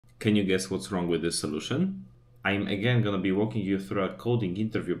Can you guess what's wrong with this solution? I'm again going to be walking you through a coding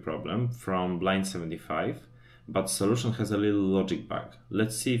interview problem from line 75, but solution has a little logic bug.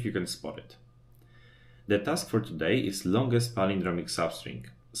 Let's see if you can spot it. The task for today is longest palindromic substring.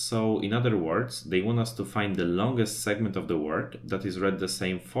 So in other words, they want us to find the longest segment of the word that is read the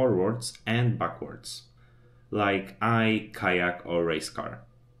same forwards and backwards, like I, kayak or race car.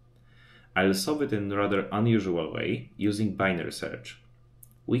 I'll solve it in a rather unusual way using binary search.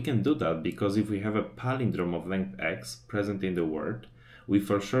 We can do that because if we have a palindrome of length x present in the word, we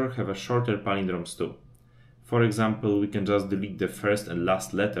for sure have a shorter palindromes too. For example, we can just delete the first and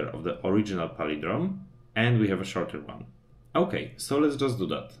last letter of the original palindrome and we have a shorter one. Okay, so let's just do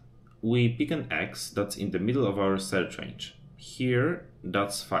that. We pick an x that's in the middle of our search range. Here,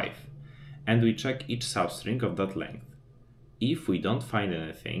 that's 5. And we check each substring of that length. If we don't find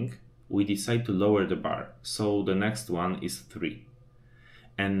anything, we decide to lower the bar, so the next one is 3.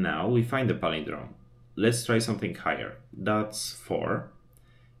 And now we find the palindrome. Let's try something higher. That's 4.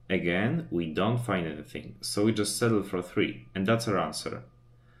 Again, we don't find anything, so we just settle for 3, and that's our answer.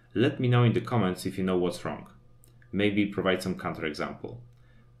 Let me know in the comments if you know what's wrong. Maybe provide some counterexample.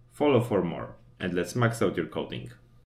 Follow for more, and let's max out your coding.